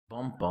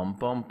Bum bum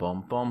bum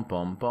bum bum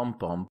bum bum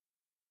bum.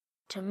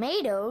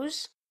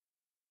 Tomatoes?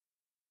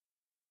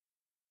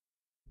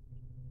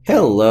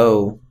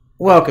 Hello,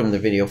 welcome to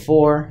video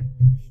 4.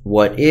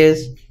 What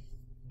is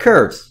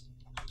curves?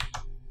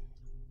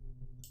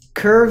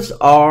 Curves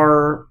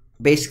are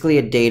basically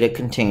a data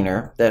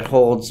container that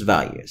holds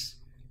values,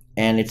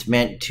 and it's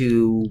meant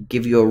to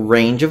give you a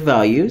range of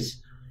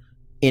values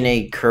in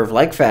a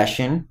curve-like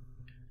fashion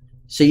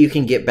so you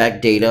can get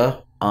back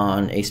data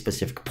on a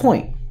specific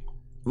point.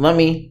 Let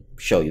me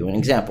show you an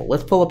example.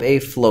 Let's pull up a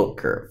float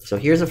curve. So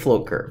here's a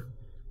float curve,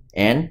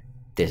 and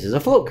this is a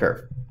float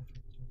curve.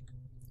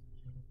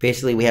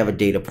 Basically, we have a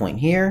data point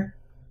here,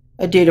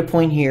 a data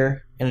point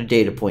here, and a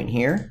data point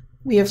here.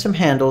 We have some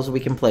handles we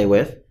can play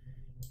with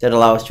that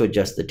allow us to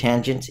adjust the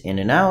tangents in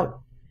and out.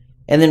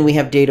 And then we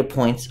have data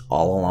points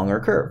all along our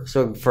curve.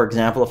 So for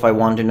example, if I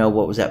wanted to know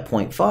what was at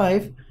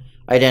 0.5,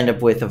 I'd end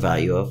up with a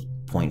value of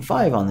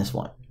 0.5 on this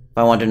one. If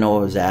I wanted to know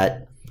what was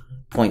at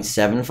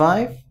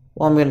 0.75,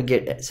 well, I'm going to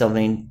get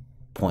something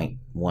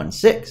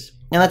 0.16.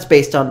 And that's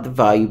based on the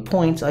value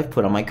points I've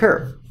put on my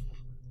curve.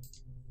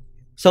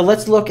 So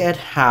let's look at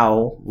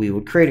how we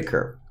would create a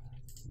curve.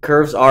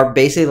 Curves are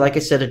basically, like I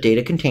said, a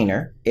data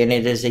container, and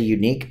it is a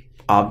unique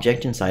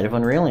object inside of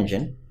Unreal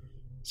Engine.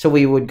 So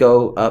we would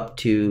go up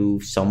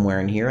to somewhere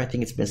in here. I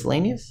think it's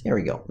miscellaneous. There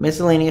we go.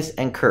 Miscellaneous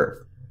and curve.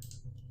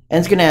 And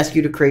it's going to ask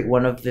you to create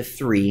one of the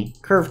 3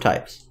 curve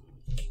types.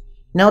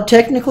 Now,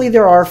 technically,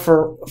 there are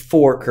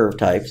 4 curve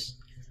types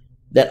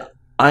that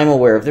I'm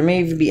aware of. There may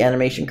even be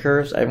animation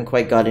curves. I haven't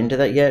quite got into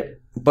that yet.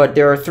 But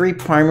there are 3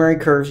 primary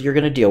curves you're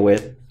going to deal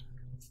with,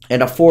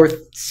 and a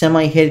 4th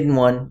semi-hidden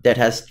one that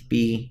has to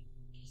be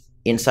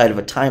inside of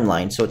a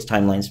timeline, so it's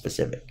timeline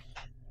specific.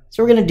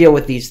 So we're going to deal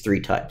with these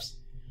 3 types.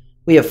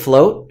 We have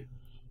float,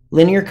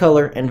 linear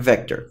color, and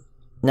vector.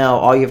 Now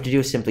all you have to do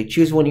is simply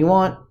choose one you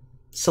want,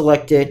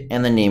 select it,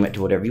 and then name it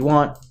to whatever you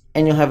want,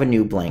 and you'll have a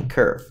new blank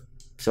curve.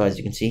 So as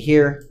you can see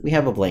here, we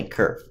have a blank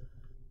curve.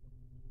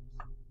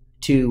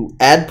 To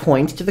add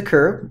points to the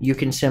curve, you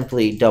can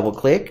simply double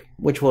click,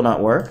 which will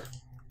not work,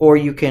 or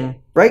you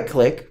can right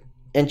click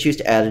and choose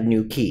to add a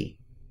new key.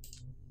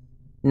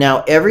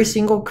 Now every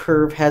single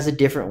curve has a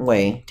different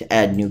way to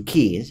add new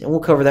keys, and we'll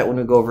cover that when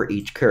we go over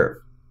each curve.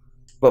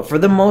 But for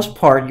the most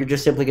part, you're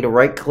just simply going to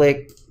right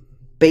click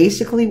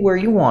basically where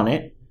you want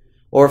it,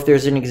 or if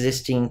there's an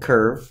existing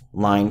curve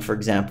line, for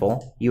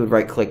example, you would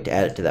right click to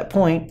add it to that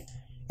point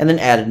and then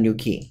add a new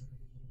key,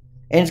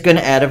 and it's going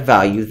to add a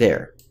value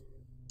there.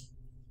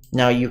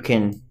 Now you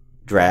can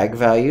drag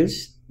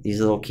values, these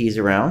little keys,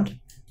 around,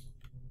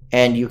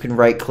 and you can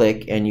right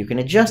click and you can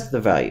adjust the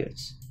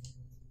values.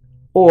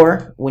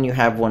 Or when you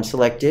have one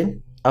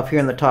selected, up here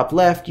in the top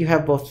left, you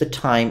have both the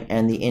time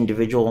and the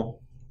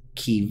individual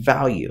key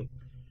value.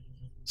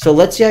 So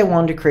let's say I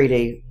wanted to create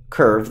a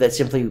curve that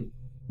simply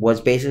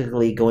was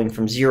basically going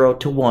from 0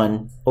 to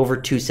 1 over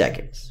 2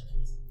 seconds.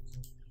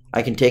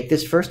 I can take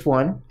this first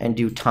one and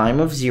do time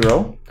of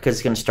 0, because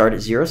it's going to start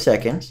at 0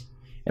 seconds,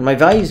 and my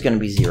value is going to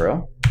be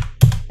 0,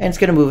 and it's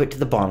going to move it to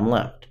the bottom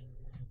left.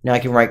 Now I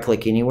can right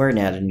click anywhere and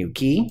add a new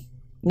key.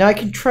 Now I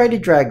can try to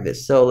drag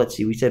this. So let's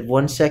see, we said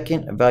 1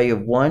 second, a value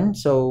of 1,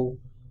 so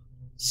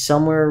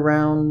somewhere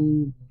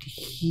around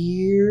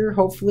here,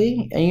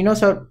 hopefully. And you notice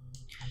how,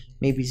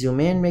 maybe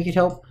zoom in, make it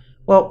help.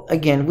 Well,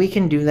 again, we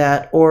can do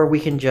that, or we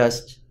can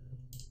just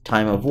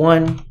time of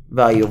 1,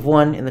 value of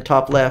 1 in the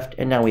top left,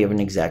 and now we have an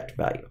exact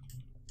value.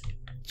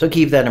 So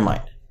keep that in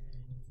mind.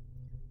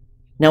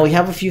 Now we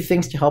have a few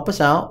things to help us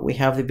out. We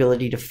have the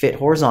ability to fit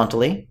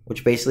horizontally,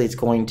 which basically it's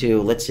going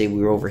to, let's say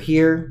we were over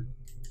here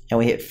and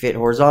we hit fit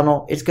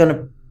horizontal. It's going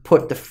to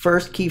put the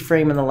first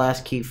keyframe and the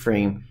last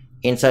keyframe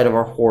inside of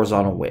our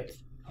horizontal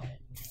width.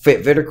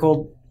 Fit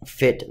vertical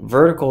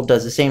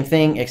does the same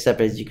thing,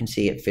 except as you can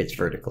see, it fits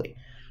vertically.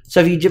 So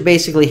if you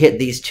basically hit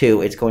these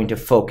 2, it's going to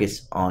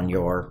focus on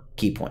your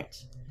key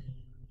points.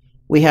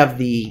 We have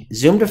the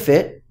zoom to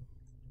fit,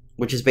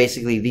 which is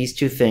basically these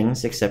 2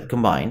 things except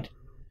combined.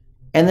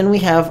 And then we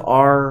have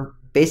our,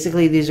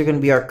 basically these are going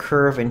to be our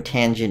curve and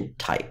tangent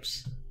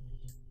types.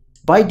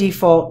 By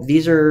default,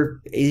 these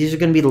are going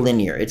to be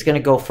linear. It's going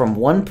to go from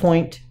one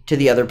point to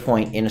the other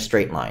point in a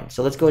straight line.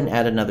 So let's go ahead and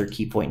add another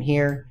key point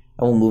here,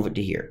 and we'll move it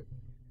to here.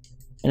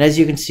 And as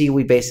you can see,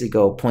 we basically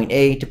go point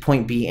A to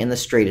point B in the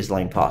straightest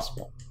line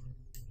possible.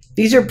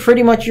 These are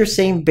pretty much your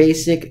same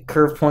basic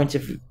curve points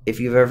if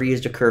you've ever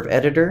used a curve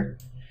editor.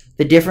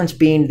 The difference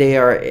being they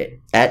are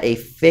at a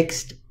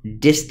fixed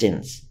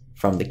distance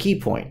from the key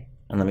point.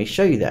 And let me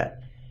show you that.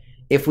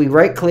 If we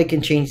right click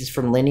and change this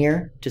from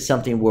linear to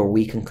something where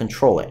we can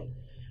control it,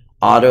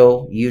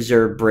 auto,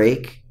 user,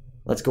 break,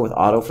 let's go with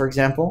auto for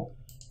example,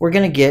 we're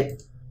going to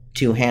get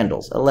 2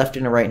 handles, a left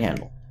and a right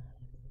handle.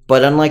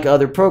 But unlike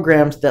other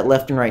programs, that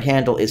left and right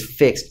handle is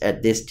fixed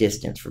at this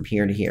distance from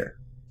here to here.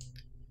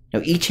 Now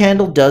each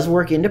handle does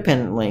work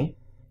independently,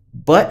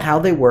 but how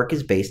they work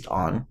is based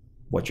on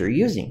what you're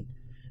using.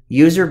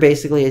 User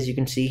basically, as you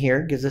can see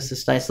here, gives us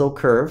this nice little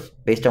curve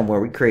based on where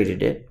we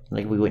created it.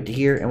 Like we went to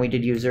here and we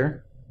did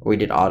user, or we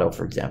did auto,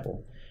 for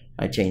example.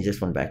 I changed this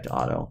one back to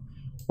auto.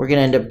 we're going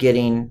to end up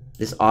getting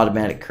this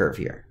automatic curve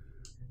here.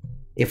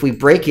 If we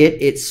break it,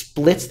 it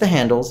splits the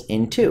handles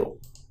in two.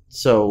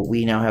 So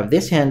we now have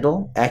this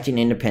handle acting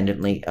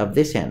independently of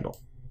this handle.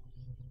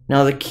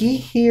 Now the key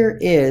here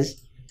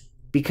is,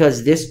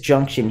 because this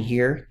junction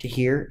here to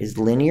here is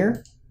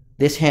linear,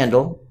 this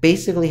handle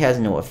basically has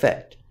no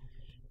effect.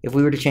 If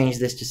we were to change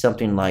this to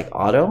something like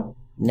auto,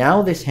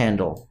 now this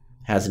handle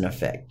has an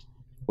effect.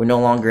 We're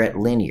no longer at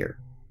linear.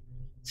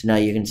 So now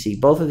you can see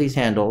both of these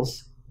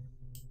handles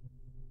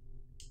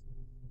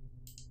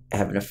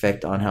have an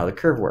effect on how the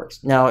curve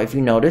works. Now, if you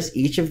notice,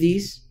 each of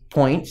these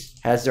points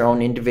has their own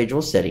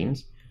individual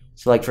settings.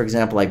 So like, for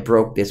example, I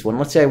broke this one.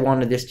 Let's say I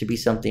wanted this to be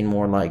something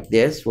more like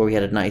this, where we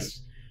had a nice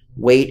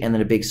weight and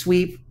then a big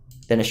sweep,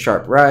 then a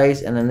sharp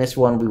rise, and then this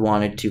one we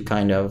wanted to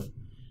kind of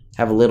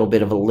have a little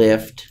bit of a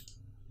lift,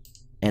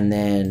 and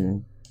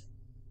then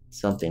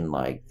something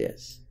like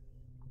this.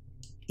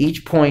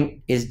 Each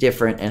point is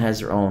different and has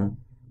their own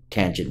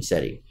tangent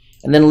setting.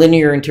 And then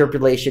linear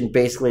interpolation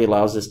basically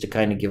allows us to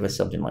kind of give us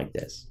something like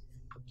this.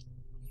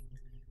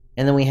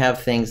 And then we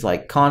have things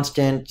like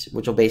constant,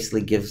 which will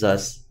basically gives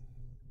us,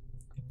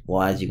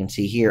 well, as you can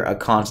see here, a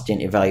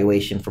constant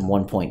evaluation from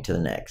one point to the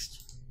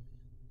next.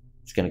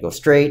 It's going to go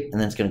straight, and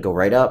then it's going to go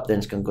right up, then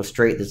it's going to go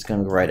straight, then it's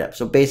going to go right up.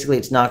 So basically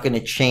it's not going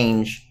to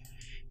change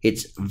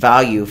its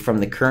value from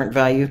the current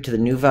value to the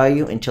new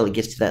value until it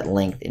gets to that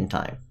length in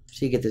time.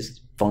 So you get this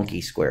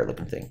funky square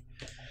looking thing.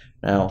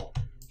 Now,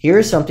 here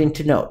is something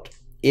to note.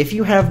 If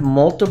you have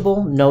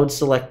multiple nodes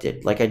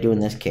selected, like I do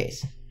in this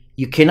case,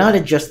 you cannot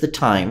adjust the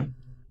time,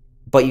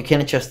 but you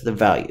can adjust the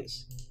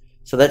values.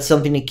 So that's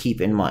something to keep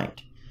in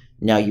mind.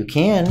 Now you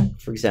can,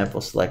 for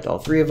example, select all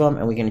three of them,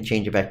 and we're going to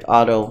change it back to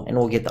auto, and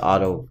we'll get the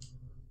auto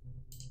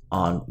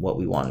on what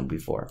we wanted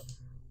before.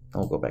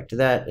 And we'll go back to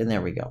that, and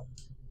there we go.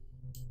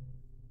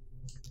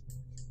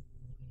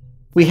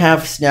 We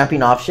have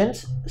snapping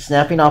options.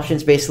 Snapping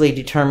options basically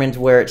determines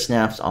where it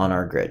snaps on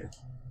our grid.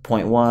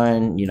 Point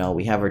one, you know,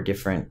 we have our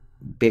different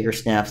bigger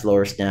snaps,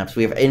 lower snaps.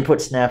 We have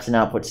input snaps and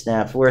output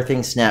snaps, where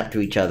things snap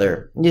to each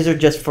other. These are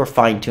just for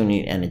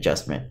fine-tuning and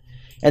adjustment.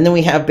 And then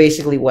we have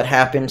basically what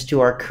happens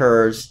to our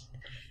curves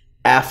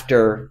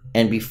after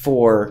and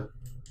before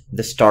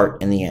the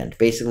start and the end.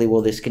 Basically,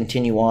 will this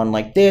continue on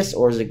like this,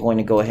 or is it going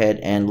to go ahead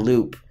and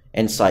loop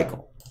and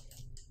cycle?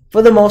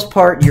 For the most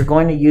part, you're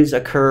going to use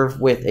a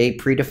curve with a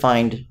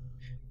predefined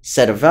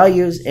set of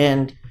values,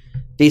 and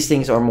these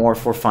things are more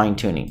for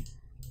fine-tuning.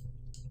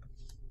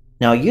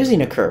 Now,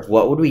 using a curve,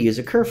 what would we use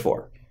a curve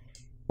for?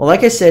 Well,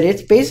 like I said,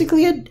 it's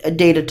basically a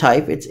data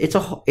type.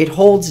 It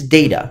holds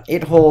data.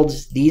 It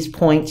holds these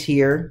points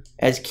here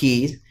as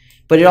keys,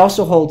 but it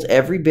also holds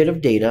every bit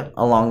of data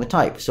along the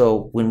type.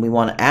 So when we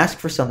want to ask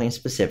for something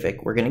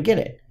specific, we're going to get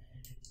it.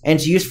 And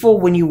it's useful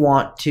when you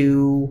want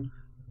to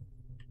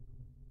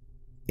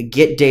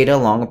get data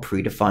along a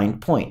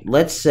predefined point.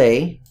 Let's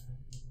say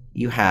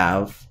you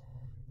have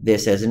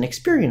this as an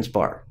experience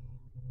bar,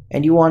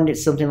 and you wanted it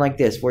something like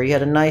this, where you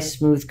had a nice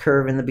smooth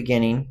curve in the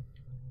beginning,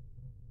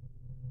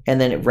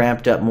 and then it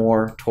ramped up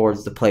more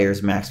towards the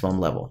player's maximum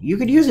level. You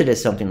could use it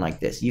as something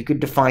like this. You could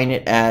define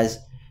it as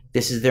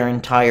this is their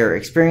entire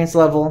experience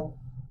level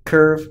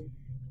curve,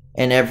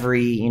 and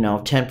every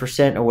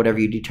 10% or whatever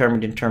you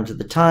determined in terms of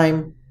the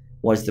time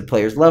was the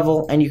player's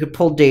level, and you could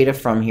pull data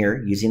from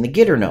here using the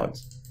getter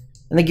nodes.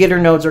 And the getter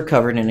nodes are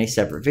covered in a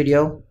separate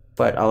video,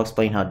 but I'll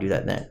explain how to do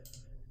that then.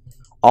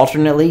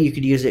 Alternately, you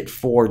could use it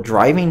for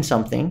driving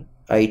something.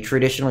 A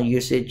traditional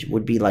usage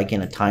would be like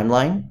in a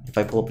timeline. If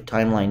I pull up a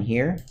timeline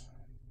here,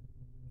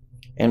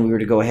 and we were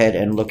to go ahead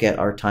and look at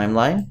our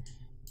timeline,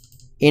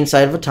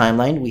 inside of a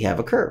timeline, we have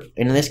a curve.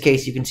 And in this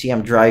case, you can see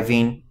I'm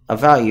driving a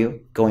value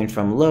going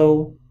from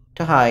low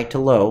to high to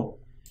low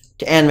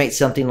to animate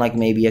something like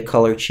maybe a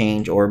color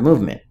change or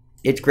movement.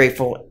 It's great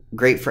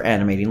for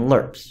animating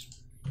lerps.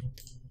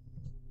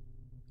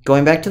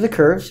 Going back to the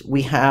curves,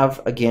 we have,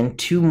 again,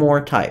 two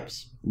more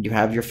types. You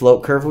have your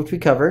float curve, which we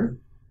covered.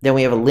 Then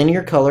we have a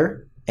linear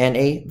color and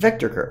a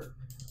vector curve.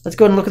 Let's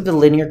go and look at the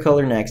linear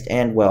color next.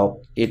 And,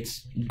 well,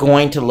 it's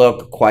going to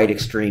look quite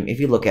extreme if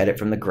you look at it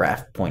from the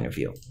graph point of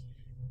view.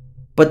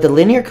 But the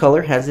linear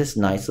color has this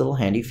nice little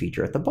handy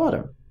feature at the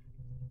bottom.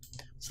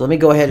 So let me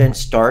go ahead and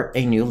start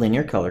a new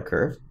linear color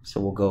curve.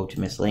 So we'll go to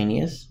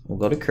miscellaneous. We'll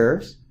go to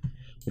curves.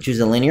 We'll choose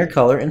a linear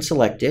color and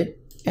select it.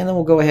 And then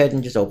we'll go ahead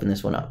and just open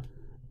this one up.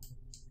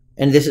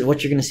 And this is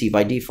what you're going to see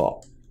by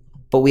default.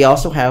 But we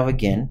also have,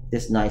 again,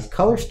 this nice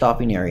color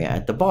stopping area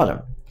at the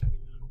bottom.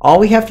 All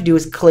we have to do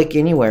is click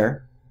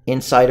anywhere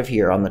inside of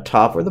here on the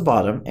top or the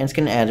bottom, and it's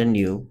going to add a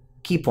new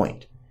key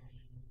point.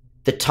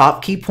 The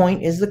top key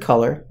point is the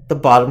color. The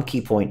bottom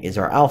key point is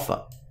our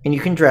alpha. And you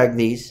can drag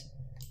these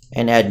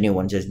and add new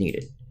ones as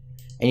needed.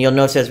 And you'll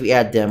notice as we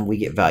add them, we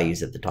get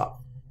values at the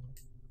top.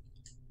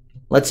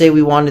 Let's say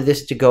we wanted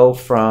this to go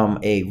from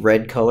a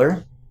red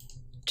color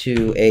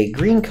to a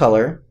green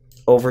color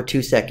over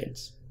 2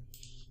 seconds.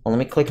 Well, let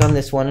me click on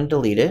this one and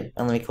delete it.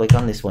 And let me click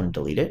on this one and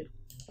delete it.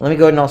 Let me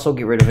go ahead and also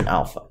get rid of an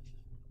alpha.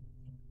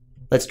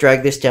 Let's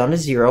drag this down to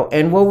 0.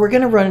 And well, we're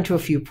going to run into a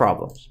few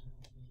problems.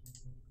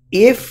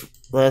 If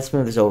let's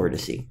move this over to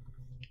see.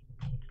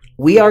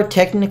 We are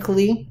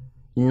technically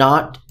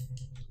not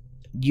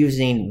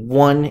using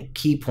one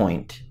key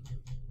point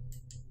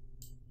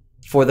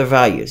for the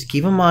values.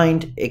 Keep in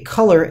mind, a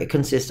color, it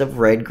consists of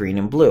red, green,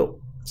 and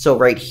blue. So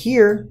right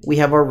here, we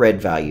have our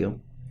red value,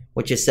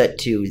 which is set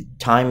to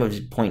time of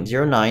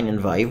 0.09 and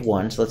value of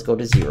 1. So let's go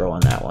to 0 on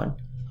that one.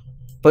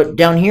 But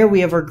down here, we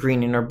have our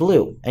green and our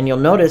blue. And you'll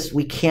notice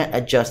we can't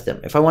adjust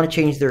them. If I want to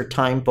change their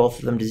time, both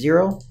of them to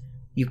 0,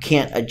 you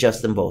can't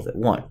adjust them both at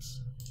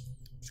once.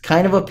 It's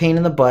kind of a pain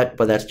in the butt,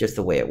 but that's just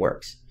the way it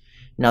works.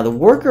 Now, the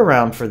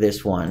workaround for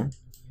this one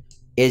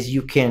is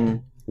you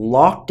can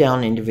lock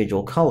down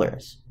individual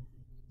colors.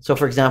 So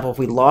for example, if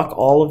we lock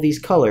all of these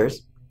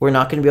colors, we're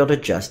not going to be able to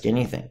adjust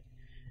anything.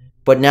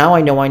 But now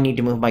I know I need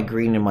to move my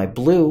green and my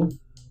blue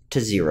to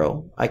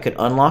 0. I could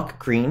unlock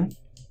green,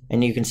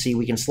 and you can see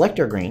we can select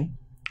our green.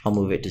 I'll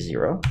move it to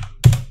 0.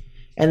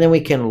 And then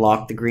we can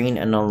lock the green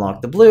and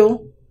unlock the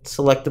blue,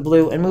 select the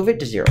blue, and move it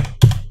to 0.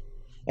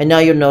 And now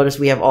you'll notice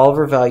we have all of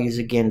our values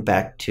again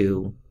back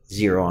to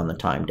 0 on the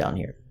time down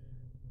here.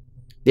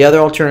 The other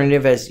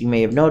alternative, as you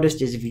may have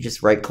noticed, is if you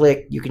just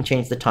right-click, you can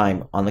change the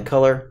time on the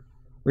color,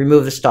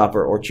 remove the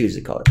stopper, or choose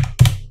the color.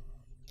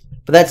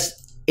 But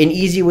that's an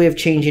easy way of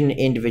changing an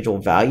individual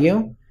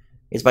value,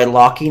 is by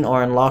locking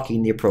or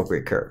unlocking the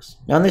appropriate curves.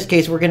 Now in this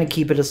case, we're going to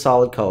keep it a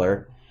solid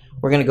color.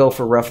 We're going to go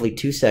for roughly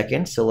 2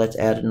 seconds, so let's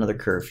add another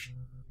curve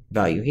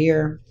value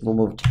here. We'll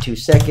move to 2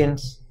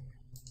 seconds,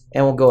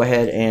 and we'll go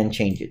ahead and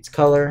change its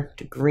color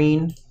to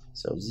green.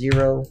 So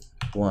 0,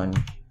 1,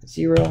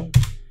 0.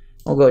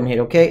 We'll go ahead and hit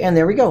OK, and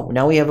there we go.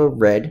 Now we have a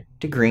red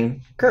to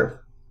green curve.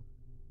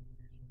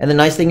 And the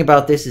nice thing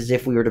about this is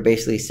if we were to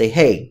basically say,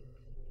 hey,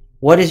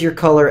 what is your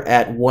color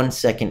at 1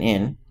 second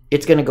in?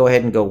 It's going to go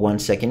ahead and go 1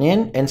 second in,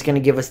 and it's going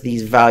to give us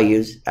these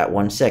values at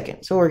 1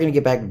 second. So we're going to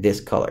get back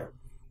this color.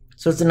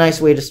 So it's a nice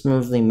way to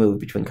smoothly move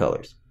between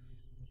colors.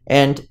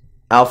 And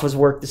alphas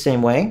work the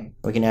same way.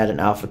 We can add an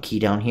alpha key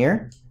down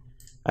here.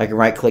 I can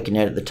right click and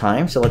edit the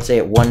time. So let's say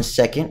at 1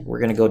 second, we're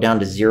going to go down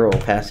to 0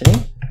 opacity.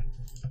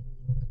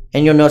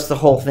 And you'll notice the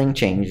whole thing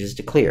changes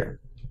to clear.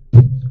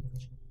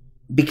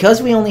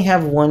 Because we only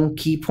have one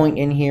key point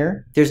in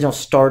here, there's no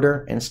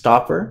starter and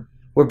stopper.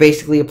 We're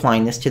basically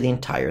applying this to the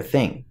entire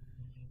thing.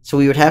 So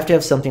we would have to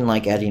have something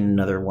like adding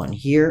another one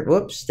here.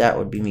 Whoops, that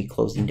would be me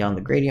closing down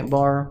the gradient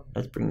bar.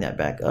 Let's bring that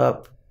back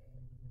up.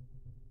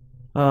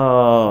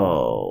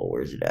 Oh,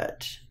 where's it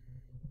at?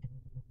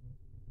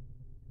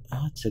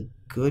 Oh, that's a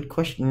good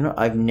question. You know,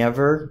 I've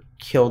never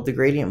killed the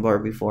gradient bar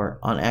before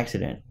on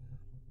accident.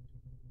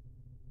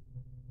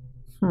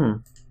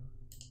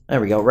 There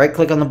we go. Right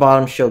click on the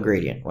bottom, show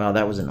gradient. Wow,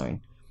 that was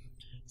annoying.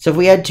 So if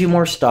we add 2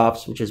 more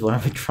stops, which is what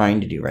I'm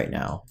trying to do right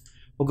now,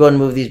 we'll go and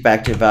move these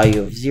back to a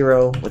value of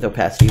 0 with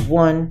opacity of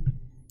 1.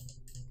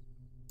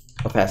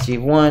 Opacity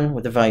of 1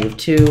 with a value of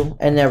 2.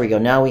 And there we go.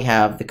 Now we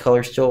have the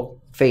color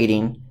still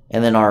fading,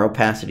 and then our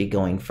opacity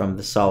going from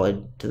the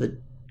solid to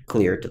the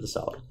clear to the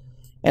solid.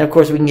 And of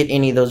course, we can get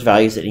any of those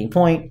values at any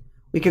point.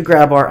 We could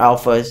grab our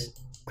alphas,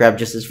 grab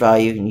just this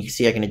value, and you can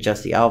see I can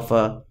adjust the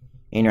alpha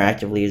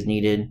interactively as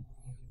needed.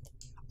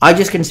 I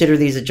just consider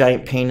these a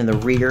giant pain in the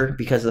rear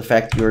because of the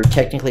fact you're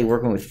technically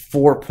working with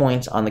 4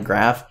 points on the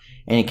graph,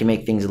 and it can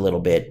make things a little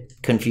bit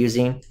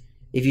confusing.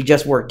 If you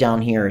just work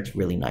down here, it's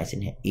really nice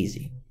and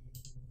easy.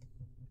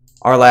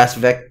 Our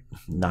last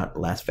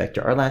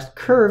our last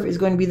curve is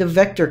going to be the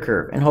vector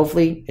curve, and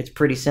hopefully it's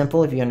pretty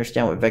simple if you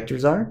understand what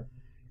vectors are.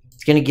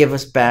 It's going to give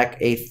us back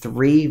a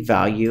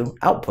 3-value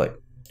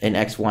output, an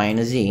x, y, and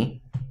a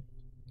z.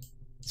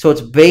 So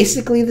it's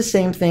basically the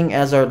same thing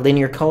as our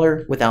linear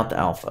color without the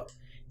alpha.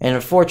 And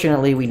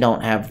unfortunately, we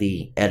don't have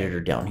the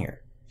editor down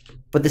here.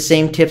 But the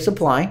same tips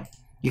apply.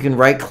 You can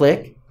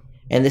right-click,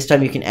 and this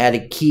time you can add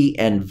a key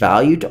and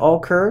value to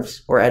all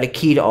curves, or add a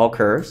key to all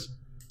curves,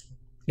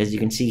 as you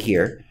can see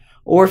here.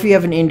 Or if you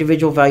have an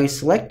individual value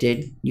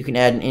selected, you can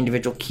add an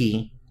individual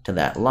key to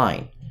that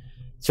line.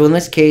 So in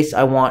this case,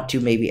 I want to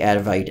maybe add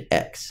a value to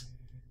x.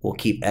 We'll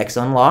keep x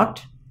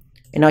unlocked,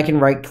 and I can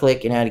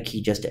right-click and add a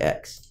key just to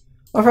x.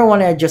 Or if I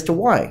want to add just to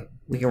y,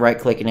 we can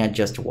right-click and add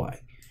just to y.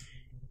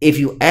 If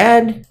you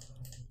add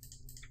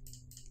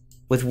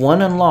with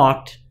one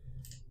unlocked,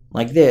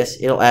 like this,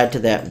 it'll add to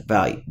that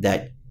value,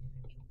 that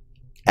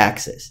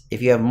axis.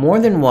 If you have more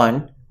than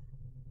one,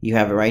 you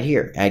have it right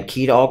here. Add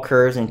key to all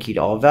curves and key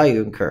to all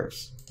value and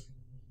curves.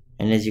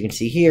 And as you can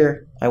see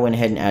here, I went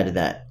ahead and added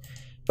that.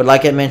 But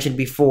like I mentioned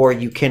before,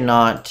 you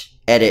cannot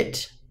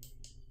edit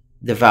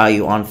the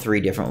value on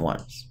 3 different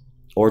ones,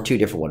 or 2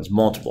 different ones,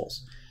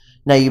 multiples.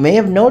 Now you may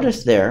have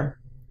noticed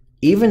there,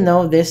 even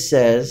though this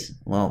says,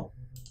 well,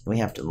 we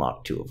have to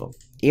unlock 2 of them.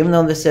 Even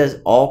though this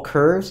says all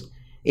curves,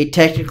 it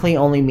technically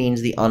only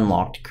means the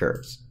unlocked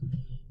curves.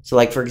 So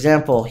like for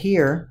example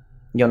here,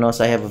 you'll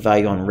notice I have a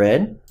value on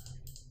red,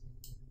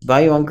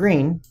 value on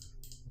green,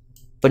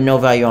 but no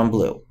value on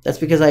blue. That's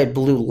because I had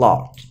blue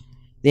locked.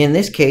 In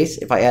this case,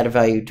 if I add a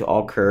value to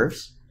all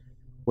curves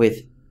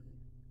with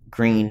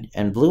green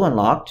and blue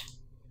unlocked,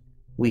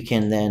 we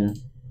can then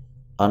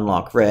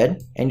unlock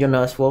red, and you'll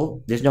notice,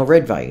 well, there's no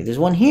red value. There's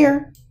one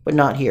here, but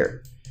not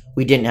here.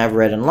 We didn't have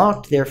red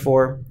unlocked,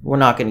 therefore we're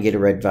not going to get a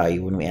red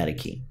value when we add a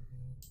key.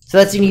 So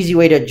that's an easy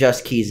way to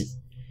adjust keys.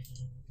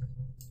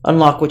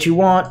 Unlock what you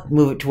want,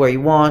 move it to where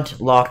you want,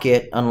 lock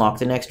it, unlock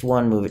the next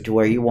one, move it to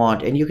where you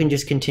want, and you can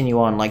just continue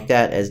on like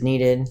that as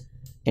needed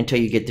until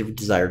you get the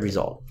desired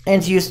result.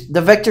 And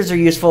the vectors are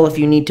useful if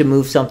you need to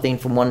move something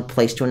from one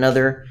place to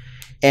another,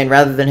 and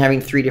rather than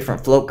having 3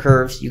 different float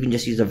curves, you can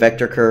just use a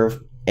vector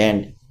curve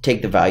and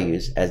take the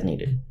values as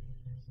needed.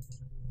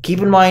 Keep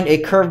in mind, a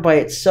curve by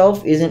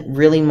itself isn't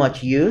really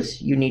much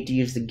use. You need to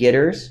use the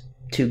getters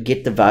to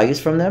get the values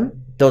from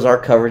them. Those are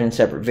covered in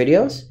separate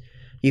videos.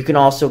 You can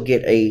also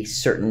get a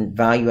certain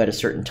value at a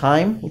certain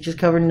time, which is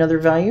covered in another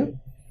value.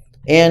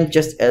 And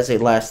just as a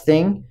last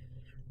thing,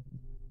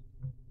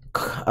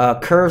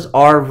 curves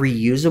are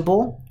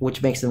reusable,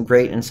 which makes them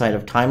great inside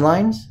of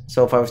timelines.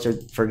 So if I was to,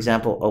 for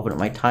example, open up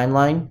my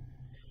timeline,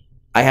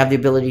 I have the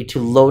ability to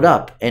load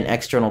up an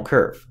external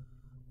curve.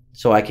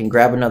 So I can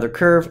grab another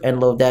curve and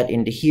load that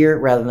into here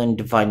rather than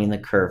defining the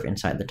curve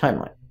inside the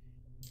timeline.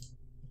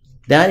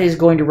 That is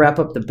going to wrap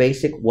up the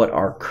basic what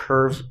are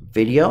curves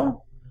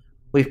video.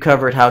 We've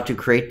covered how to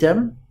create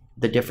them,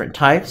 the different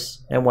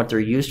types, and what they're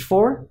used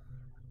for.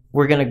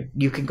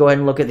 You can go ahead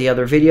and look at the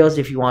other videos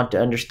if you want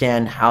to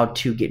understand how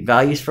to get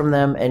values from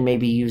them and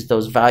maybe use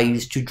those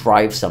values to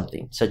drive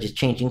something, such as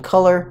changing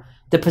color,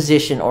 the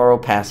position, or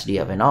opacity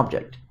of an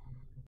object.